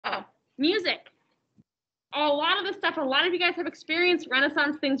Music. A lot of the stuff, a lot of you guys have experienced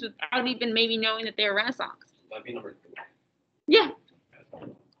Renaissance things without even maybe knowing that they're Renaissance. That'd be number 3. Yeah.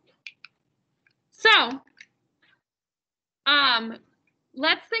 So,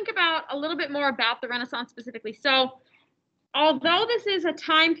 let's think about a little bit more about the Renaissance specifically. So, although this is a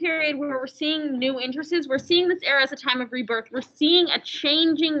time period where we're seeing new interests, we're seeing this era as a time of rebirth. We're seeing a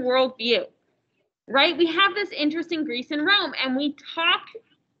changing worldview, right? We have this interest in Greece and Rome, and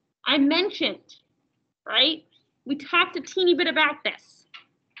I mentioned, right? We talked a teeny bit about this.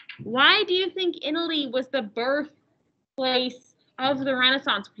 Why do you think Italy was the birthplace of the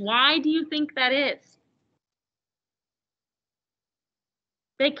Renaissance? Why do you think that is?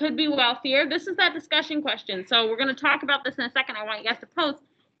 They could be wealthier. This is that discussion question. So we're going to talk about this in a second. I want you guys to post.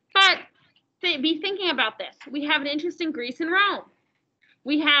 But be thinking about this. We have an interest in Greece and Rome.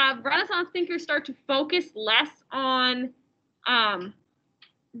 We have Renaissance thinkers start to focus less on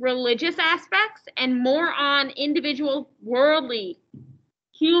religious aspects and more on individual, worldly,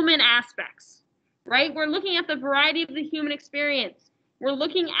 human aspects, right? We're looking at the variety of the human experience. We're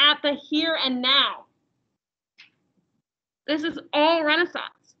looking at the here and now. This is all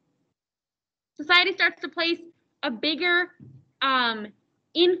Renaissance. Society starts to place a bigger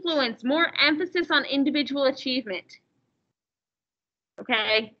influence, more emphasis on individual achievement.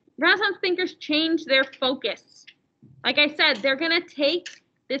 Okay? Renaissance thinkers change their focus. Like I said, they're going to take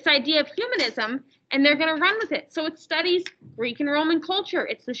this idea of humanism and they're going to run with it. So it studies Greek and Roman culture.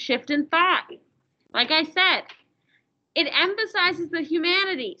 It's the shift in thought. Like I said, it emphasizes the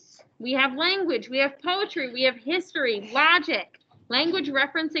humanities. We have language, we have poetry, we have history, logic, language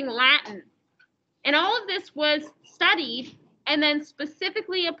referencing Latin. And all of this was studied and then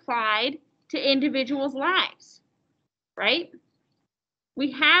specifically applied to individuals' lives, right?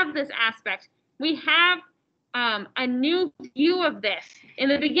 We have this aspect. We have a new view of this. In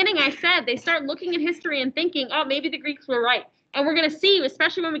the beginning, I said they start looking at history and thinking, oh, maybe the Greeks were right. And we're going to see,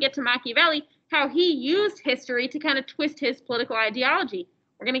 especially when we get to Machiavelli, how he used history to kind of twist his political ideology.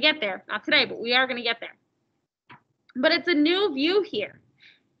 We're going to get there. Not today, but we are going to get there. But it's a new view here.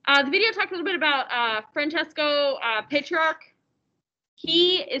 The video talked a little bit about Francesco Petrarch.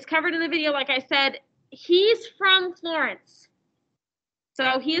 He is covered in the video, like I said. He's from Florence.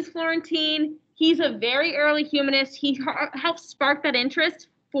 So he is Florentine. He's a very early humanist. He helped spark that interest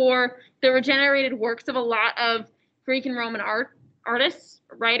for the regenerated works of a lot of Greek and Roman artists,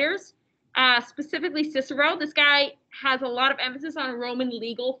 writers. Specifically Cicero. This guy has a lot of emphasis on Roman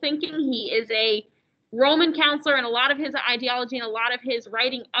legal thinking. He is a Roman counselor, and a lot of his ideology and a lot of his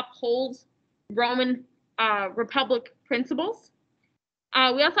writing upholds Roman Republic principles.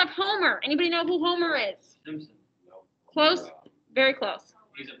 We also have Homer. Anybody know who Homer is? Simpson. No. Close? Very close.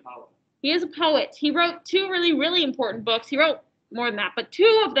 He's a poet. He is a poet. He wrote 2 really, really important books. He wrote more than that, but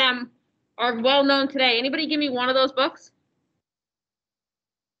 2 of them are well known today. Anybody give me one of those books?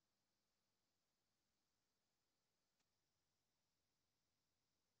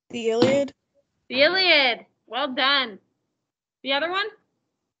 The Iliad. The Iliad. Well done. The other one?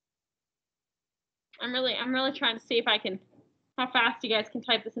 I'm really trying to see if I can, how fast you guys can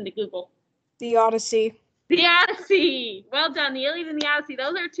type this into Google. The Odyssey. The Odyssey. Well done. The Iliad and the Odyssey.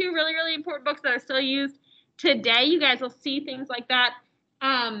 Those are 2 really, really important books that are still used today. You guys will see things like that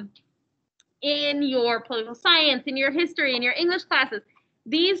in your political science, in your history, in your English classes.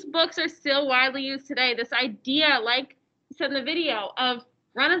 These books are still widely used today. This idea, like I said in the video, of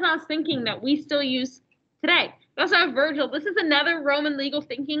Renaissance thinking that we still use today. We also have Virgil. This is another Roman legal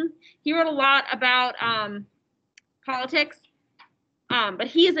thinking. He wrote a lot about politics, but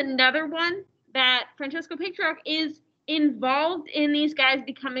he is another one that Francesco Petrarch is involved in these guys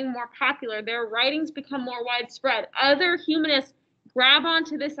becoming more popular. Their writings become more widespread. Other humanists grab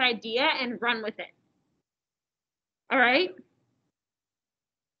onto this idea and run with it. All right?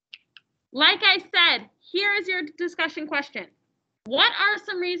 Like I said, here is your discussion question. What are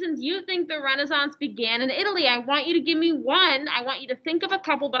some reasons you think the Renaissance began in Italy? I want you to give me one. I want you to think of a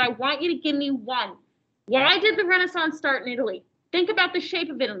couple, but I want you to give me one. Why did the Renaissance start in Italy? Think about the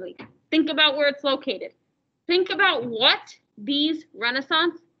shape of Italy. Think about where it's located. Think about what these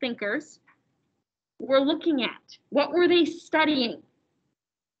Renaissance thinkers were looking at. What were they studying?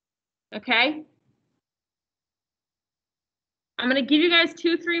 Okay? I'm going to give you guys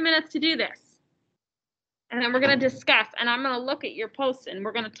 2-3 minutes to do this. And then we're going to discuss, and I'm going to look at your posts and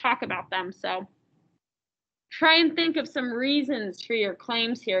we're going to talk about them. So try and think of some reasons for your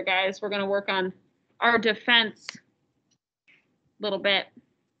claims here, guys. We're going to work on our defense a little bit.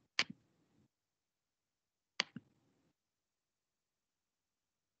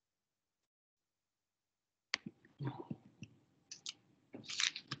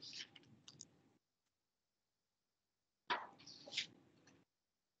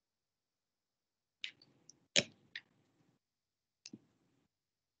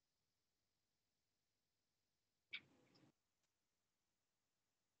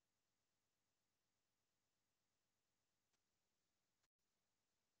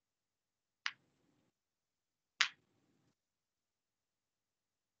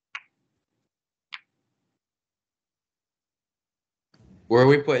 Where are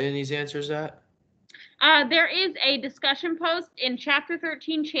we putting in these answers at? There is a discussion post in Chapter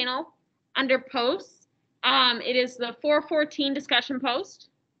 13 channel under posts. It is the 414 discussion post.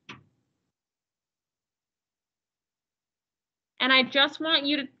 And I just want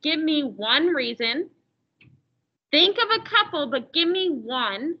you to give me one reason. Think of a couple, but give me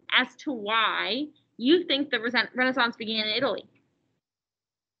one as to why you think the Renaissance began in Italy.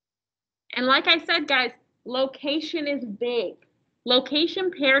 And like I said, guys, location is big.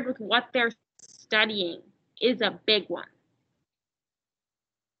 Location paired with what they're studying is a big one.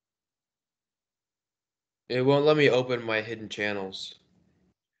 It won't let me open my hidden channels.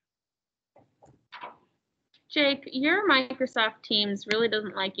 Jake, your Microsoft Teams really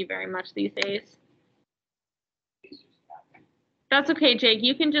doesn't like you very much these days. That's okay, Jake.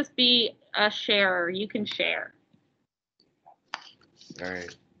 You can just be a sharer. You can share. All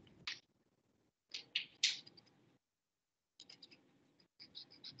right.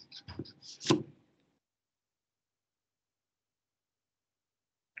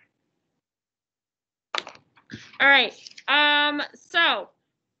 All right. So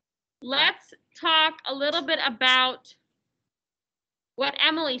let's talk a little bit about what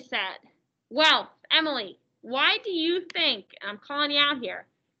Emily said. Wealth. Emily, why do you think, and I'm calling you out here,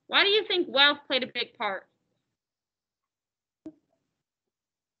 why do you think wealth played a big part?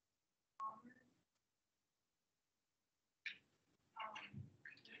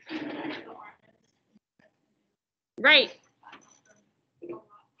 Right.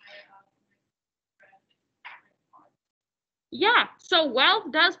 Yeah, so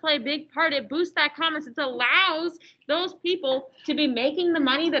wealth does play a big part. It boosts that commerce. It allows those people to be making the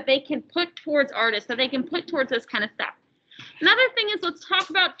money that they can put towards artists, that they can put towards this kind of stuff. Another thing is, let's talk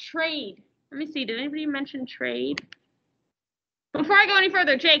about trade. Let me see, did anybody mention trade? Before I go any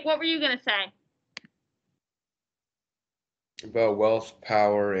further, Jake, what were you going to say? About wealth,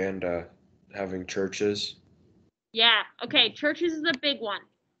 power, and having churches. Yeah, okay, churches is a big one.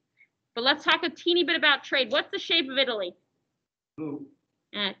 But let's talk a teeny bit about trade. What's the shape of Italy? Who?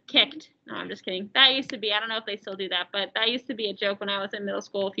 Kicked. No, I'm just kidding. That used to be, I don't know if they still do that, but that used to be a joke when I was in middle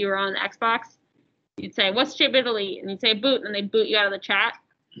school. If you were on Xbox, you'd say, what's the shape of Italy? And you'd say boot, and they boot you out of the chat.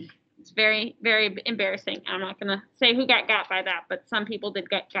 It's very, very embarrassing. I'm not going to say who got by that, but some people did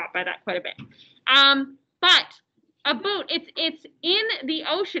get got by that quite a bit. But a boot, it's in the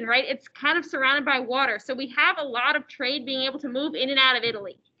ocean, right? It's kind of surrounded by water. So we have a lot of trade being able to move in and out of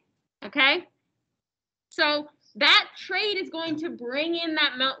Italy. Okay? So that trade is going to bring in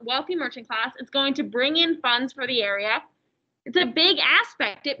that wealthy merchant class. It's going to bring in funds for the area. It's a big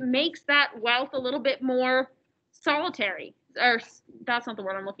aspect. It makes that wealth a little bit more solitary. Or that's not the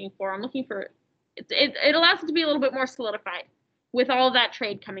word I'm looking for. I'm looking for, it allows it to be a little bit more solidified with all of that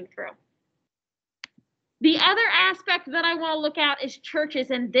trade coming through. The other aspect that I want to look at is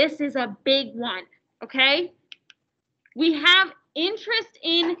churches, and this is a big one, okay? We have interest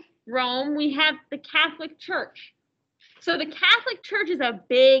in Rome. We have the Catholic Church. So the Catholic Church is a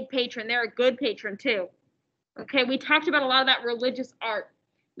big patron. They're a good patron too. Okay, we talked about a lot of that religious art.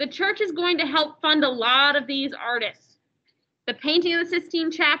 The church is going to help fund a lot of these artists. The painting of the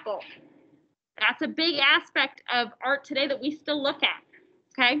Sistine Chapel, that's a big aspect of art today that we still look at,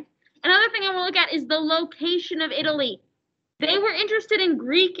 okay? Another thing I want to look at is the location of Italy. They were interested in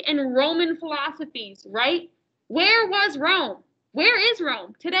Greek and Roman philosophies, right? Where was Rome? Where is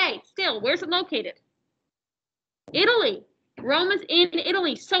Rome today? Still, where's it located? Italy. Rome is in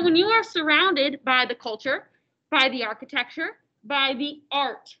Italy. So when you are surrounded by the culture, by the architecture, by the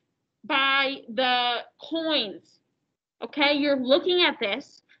art, by the coins, okay, you're looking at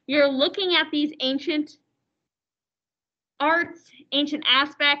this. You're looking at these ancient arts, ancient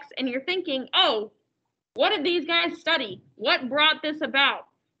aspects, and you're thinking, oh, what did these guys study? What brought this about?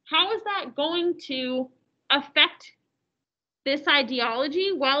 How is that going to affect this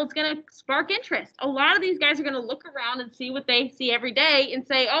ideology? Well, it's going to spark interest. A lot of these guys are going to look around and see what they see every day and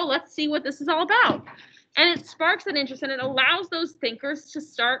say, oh, let's see what this is all about. And it sparks an interest, and it allows those thinkers to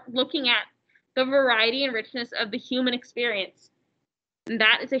start looking at the variety and richness of the human experience. And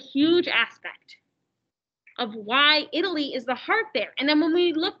that is a huge aspect of why Italy is the heart there. And then when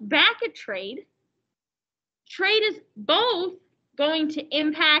we look back at trade, trade is both going to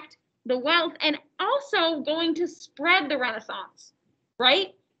impact the wealth and also going to spread the Renaissance,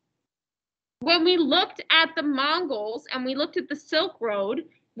 right? When we looked at the Mongols and we looked at the Silk Road,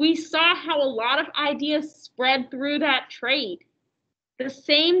 we saw how a lot of ideas spread through that trade. The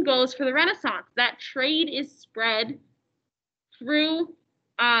same goes for the Renaissance. That trade is spread through,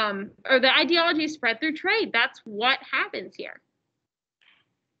 or the ideology is spread through trade. That's what happens here.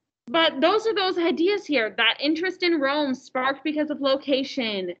 But those are those ideas here. That interest in Rome sparked because of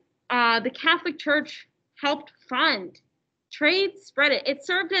location. The Catholic Church helped fund. Trade spread it. It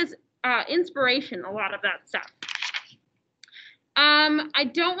served as inspiration, a lot of that stuff. I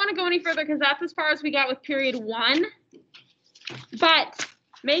don't want to go any further because that's as far as we got with period 1. But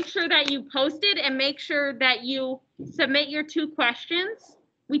make sure that you post it and make sure that you submit your 2 questions.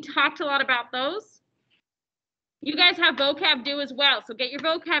 We talked a lot about those. You guys have vocab due as well, so get your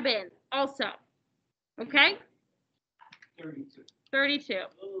vocab in also. Okay? 32.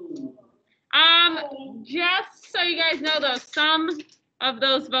 Just so you guys know, though, some of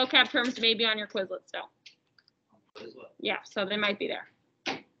those vocab terms may be on your Quizlet still. Yeah, so they might be there.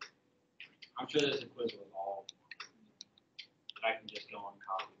 I'm sure there's a quiz with all that I can just go and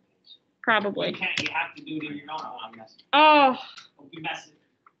copy and paste. Probably. You can't. You have to do it in your own. I'm messing. Oh, Don't be messing.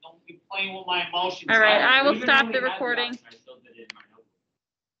 Don't be playing with my emotions. all right. I will Even stop when the we had recording. option, I